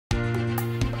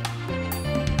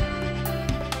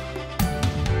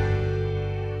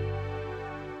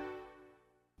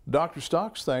Dr.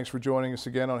 Stocks, thanks for joining us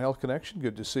again on Health Connection.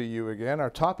 Good to see you again. Our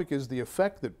topic is the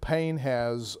effect that pain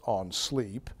has on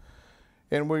sleep.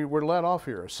 And we're let off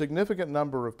here. A significant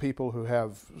number of people who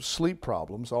have sleep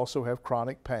problems also have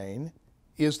chronic pain.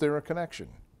 Is there a connection?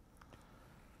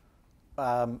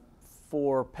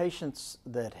 For patients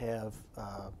that have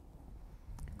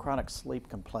chronic sleep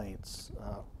complaints,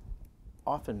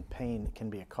 often pain can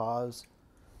be a cause,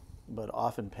 but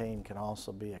often pain can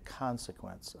also be a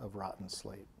consequence of rotten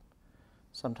sleep.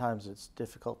 Sometimes it's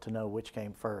difficult to know which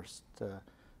came first, the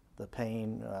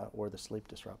pain or the sleep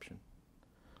disruption.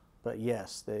 But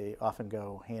yes, they often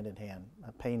go hand in hand.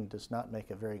 Pain does not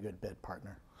make a very good bed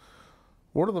partner.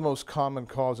 What are the most common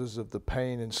causes of the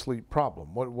pain and sleep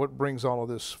problem? What brings all of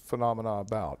this phenomena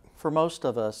about? For most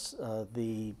of us,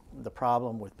 the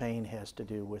problem with pain has to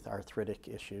do with arthritic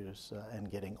issues and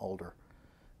getting older.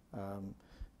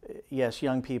 Yes,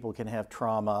 young people can have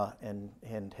trauma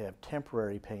and have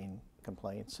temporary pain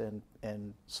complaints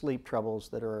and sleep troubles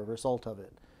that are a result of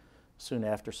it soon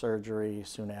after surgery,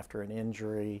 soon after an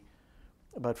injury.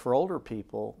 But for older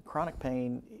people, chronic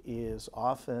pain is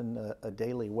often a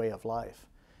daily way of life.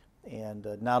 And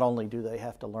not only do they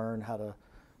have to learn how to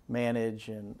manage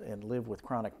and live with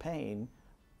chronic pain,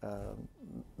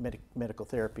 medical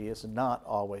therapy is not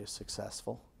always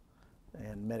successful,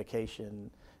 and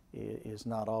medication is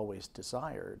not always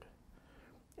desired.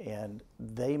 And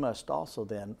they must also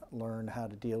then learn how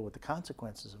to deal with the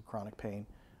consequences of chronic pain,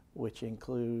 which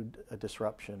include a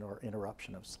disruption or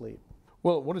interruption of sleep.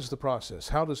 Well, what is the process?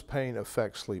 How does pain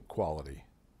affect sleep quality?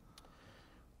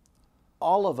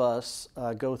 All of us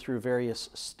go through various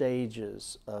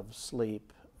stages of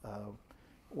sleep.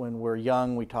 When we're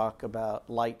young, we talk about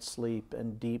light sleep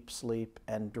and deep sleep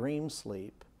and dream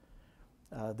sleep.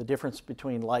 The difference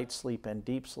between light sleep and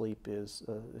deep sleep is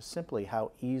simply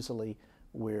how easily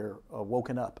we're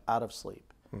woken up out of sleep.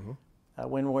 Mm-hmm.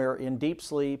 When we're in deep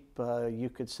sleep, you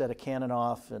could set a cannon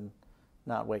off and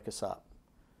not wake us up.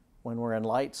 When we're in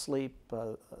light sleep,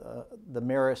 the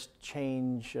merest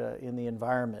change in the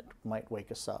environment might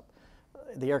wake us up.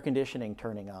 The air conditioning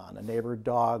turning on, a neighbor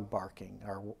dog barking,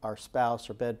 our spouse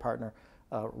or bed partner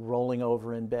rolling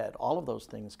over in bed, all of those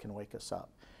things can wake us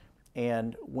up.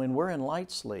 And when we're in light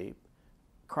sleep,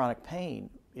 chronic pain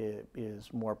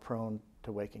is more prone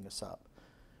to waking us up.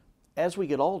 As we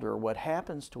get older, what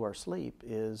happens to our sleep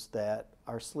is that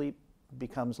our sleep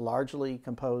becomes largely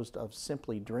composed of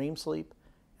simply dream sleep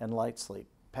and light sleep.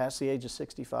 Past the age of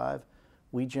 65,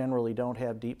 we generally don't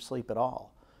have deep sleep at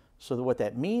all. So what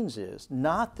that means is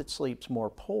not that sleep's more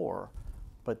poor,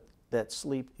 but that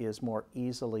sleep is more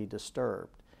easily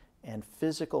disturbed. And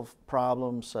physical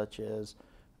problems such as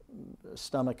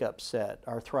stomach upset,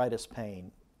 arthritis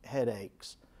pain,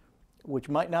 headaches, which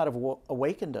might not have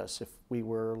awakened us if we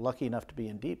were lucky enough to be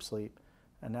in deep sleep,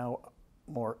 and now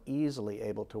more easily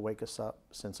able to wake us up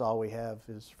since all we have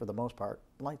is, for the most part,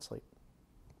 light sleep.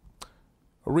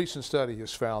 A recent study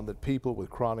has found that people with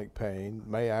chronic pain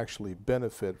may actually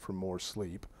benefit from more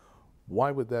sleep. Why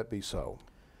would that be so?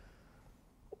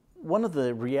 One of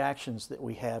the reactions that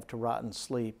we have to rotten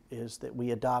sleep is that we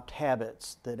adopt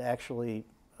habits that actually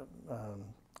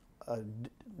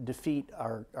defeat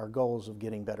our goals of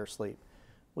getting better sleep.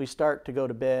 We start to go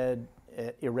to bed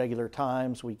at irregular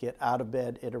times. We get out of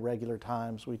bed at irregular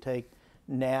times. We take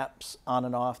naps on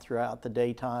and off throughout the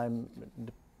daytime,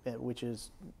 which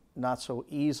is not so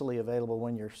easily available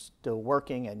when you're still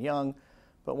working and young.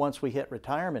 But once we hit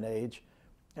retirement age,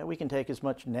 we can take as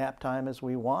much nap time as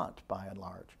we want, by and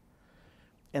large.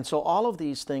 And so all of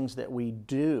these things that we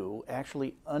do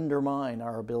actually undermine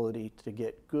our ability to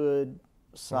get good,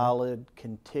 solid,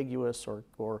 contiguous,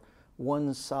 or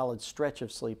one solid stretch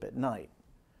of sleep at night.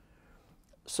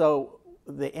 So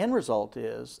the end result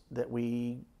is that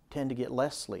we tend to get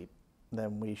less sleep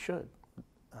than we should.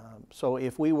 So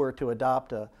if we were to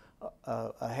adopt a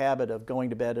habit of going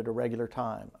to bed at a regular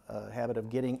time, a habit of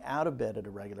getting out of bed at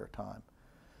a regular time,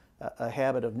 a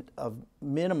habit of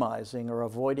minimizing or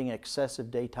avoiding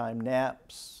excessive daytime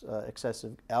naps,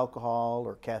 excessive alcohol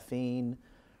or caffeine,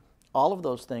 all of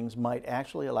those things might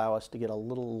actually allow us to get a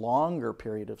little longer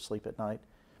period of sleep at night.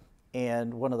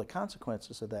 And one of the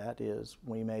consequences of that is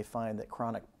we may find that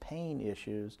chronic pain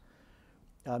issues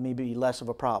may be less of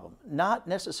a problem. Not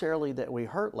necessarily that we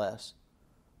hurt less,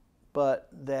 but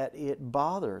that it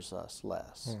bothers us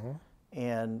less. Mm-hmm.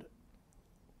 And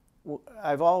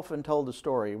I've often told the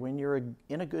story, when you're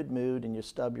in a good mood and you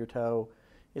stub your toe,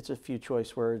 it's a few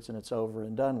choice words and it's over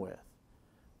and done with.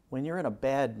 When you're in a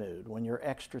bad mood, when you're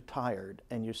extra tired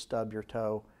and you stub your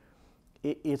toe,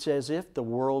 it's as if the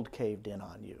world caved in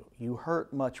on you. You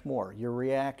hurt much more. Your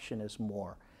reaction is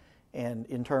more. And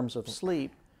in terms of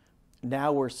sleep,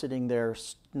 now we're sitting there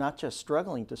not just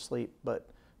struggling to sleep, but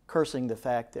cursing the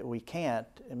fact that we can't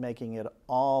and making it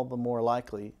all the more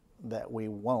likely that we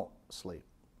won't sleep.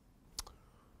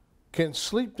 Can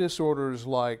sleep disorders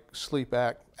like sleep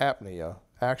apnea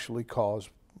actually cause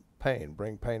pain,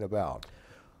 bring pain about?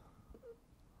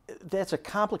 That's a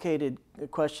complicated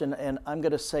question, and I'm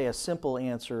going to say a simple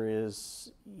answer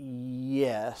is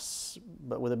yes,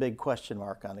 but with a big question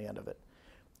mark on the end of it.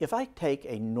 If I take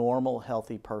a normal,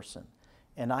 healthy person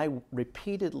and I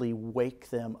repeatedly wake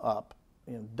them up,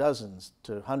 dozens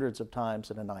to hundreds of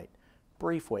times in a night,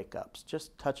 brief wake-ups,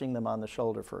 just touching them on the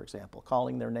shoulder, for example,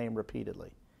 calling their name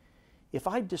repeatedly. If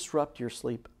I disrupt your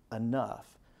sleep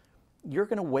enough, you're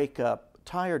going to wake up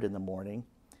tired in the morning,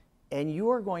 and you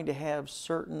are going to have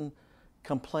certain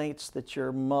complaints that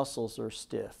your muscles are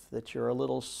stiff, that you're a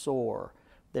little sore,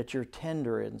 that you're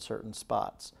tender in certain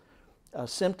spots.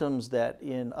 Symptoms that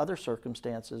in other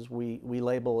circumstances we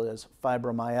label as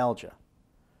fibromyalgia.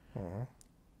 Mm-hmm.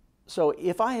 So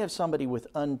if I have somebody with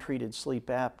untreated sleep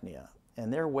apnea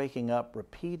and they're waking up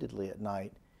repeatedly at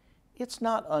night, it's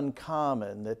not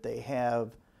uncommon that they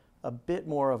have a bit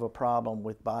more of a problem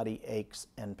with body aches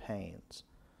and pains.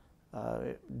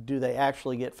 Do they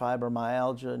actually get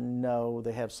fibromyalgia? No,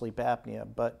 they have sleep apnea,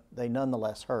 but they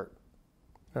nonetheless hurt.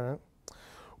 All right.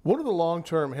 What are the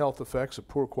long-term health effects of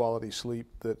poor quality sleep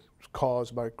that's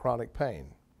caused by chronic pain?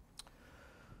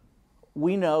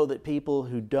 We know that people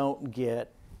who don't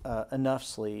get enough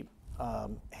sleep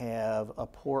have a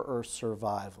poorer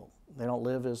survival. They don't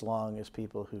live as long as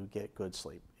people who get good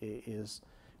sleep. Is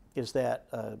that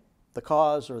the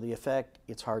cause or the effect?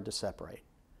 It's hard to separate.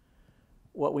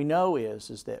 What we know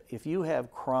is that if you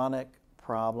have chronic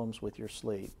problems with your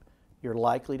sleep, you're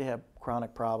likely to have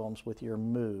chronic problems with your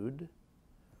mood,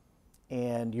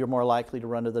 and you're more likely to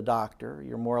run to the doctor.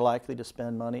 You're more likely to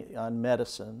spend money on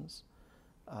medicines.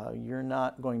 You're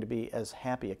not going to be as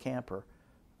happy a camper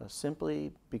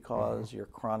simply because you're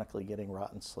chronically getting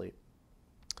rotten sleep.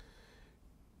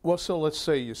 Well, so let's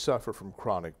say you suffer from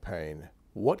chronic pain.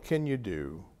 What can you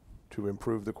do to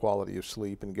improve the quality of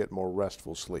sleep and get more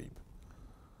restful sleep?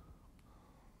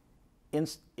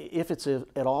 If it's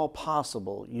at all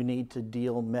possible, you need to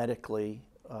deal medically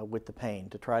with the pain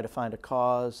to try to find a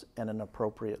cause and an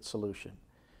appropriate solution.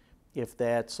 If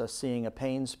that's seeing a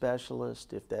pain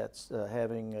specialist, if that's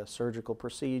having surgical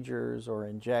procedures or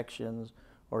injections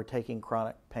or taking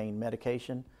chronic pain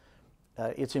medication,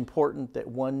 it's important that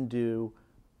one do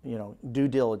due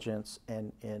diligence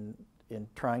in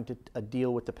trying to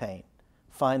deal with the pain.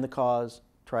 Find the cause,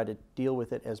 try to deal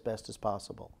with it as best as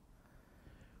possible.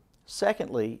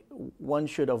 Secondly, one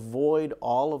should avoid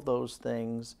all of those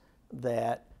things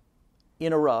that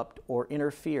interrupt or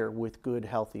interfere with good,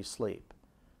 healthy sleep.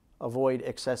 Avoid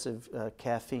excessive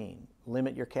caffeine.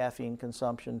 Limit your caffeine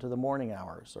consumption to the morning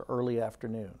hours or early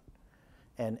afternoon.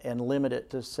 And limit it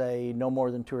to, say, no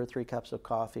more than 2 or 3 cups of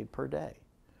coffee per day.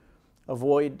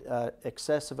 Avoid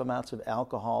excessive amounts of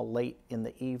alcohol late in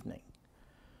the evening.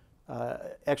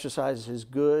 Exercise is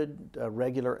good.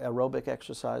 Regular aerobic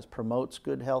exercise promotes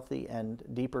good, healthy, and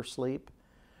deeper sleep.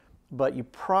 But you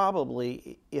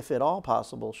probably, if at all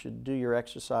possible, should do your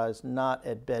exercise not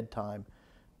at bedtime.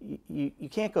 You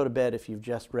can't go to bed if you've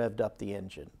just revved up the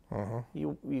engine.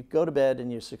 You go to bed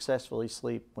and you successfully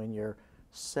sleep when you're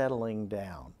settling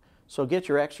down. So get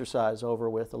your exercise over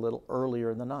with a little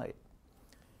earlier in the night.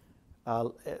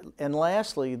 And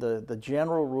lastly, the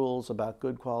general rules about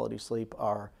good quality sleep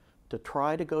are to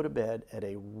try to go to bed at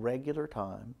a regular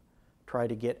time, try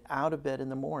to get out of bed in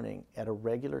the morning at a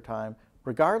regular time,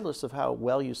 regardless of how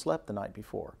well you slept the night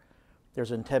before.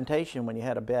 There's a temptation when you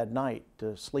had a bad night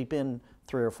to sleep in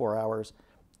 3 or 4 hours,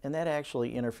 and that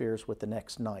actually interferes with the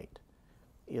next night.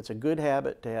 It's a good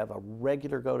habit to have a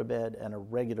regular go to bed and a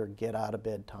regular get out of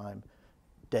bed time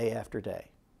day after day.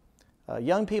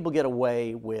 Young people get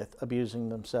away with abusing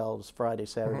themselves Friday,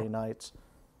 Saturday nights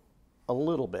a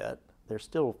little bit. They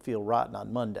still feel rotten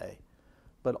on Monday.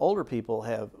 But older people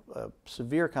have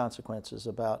severe consequences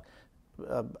about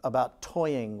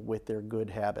toying with their good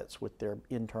habits, with their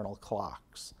internal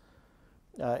clocks.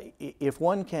 If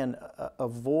one can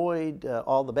avoid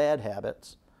all the bad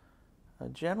habits,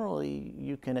 generally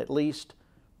you can at least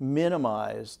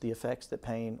minimize the effects that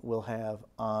pain will have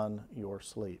on your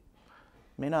sleep.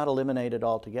 May not eliminate it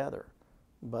altogether,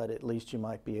 but at least you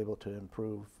might be able to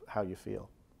improve how you feel.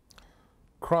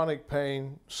 Chronic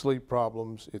pain, sleep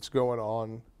problems, it's going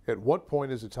on. At what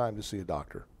point is it time to see a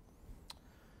doctor?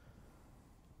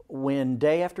 When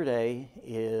day after day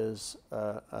is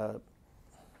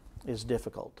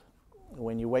difficult,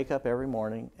 when you wake up every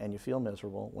morning and you feel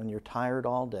miserable, when you're tired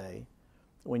all day,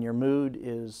 when your mood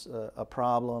is a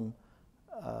problem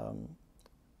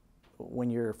When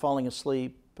you're falling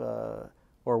asleep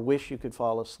or wish you could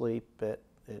fall asleep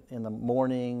in the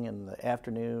morning and the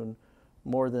afternoon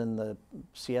more than the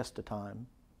siesta time.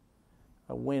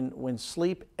 When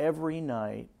sleep every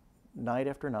night, night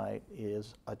after night,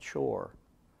 is a chore,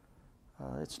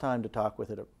 it's time to talk with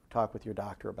your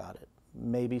doctor about it.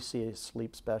 Maybe see a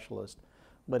sleep specialist,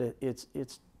 but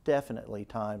it's definitely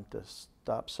time to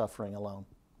stop suffering alone.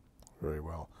 Very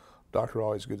well. Doctor,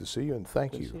 always good to see you, and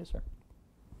thank you. Good to see you, sir.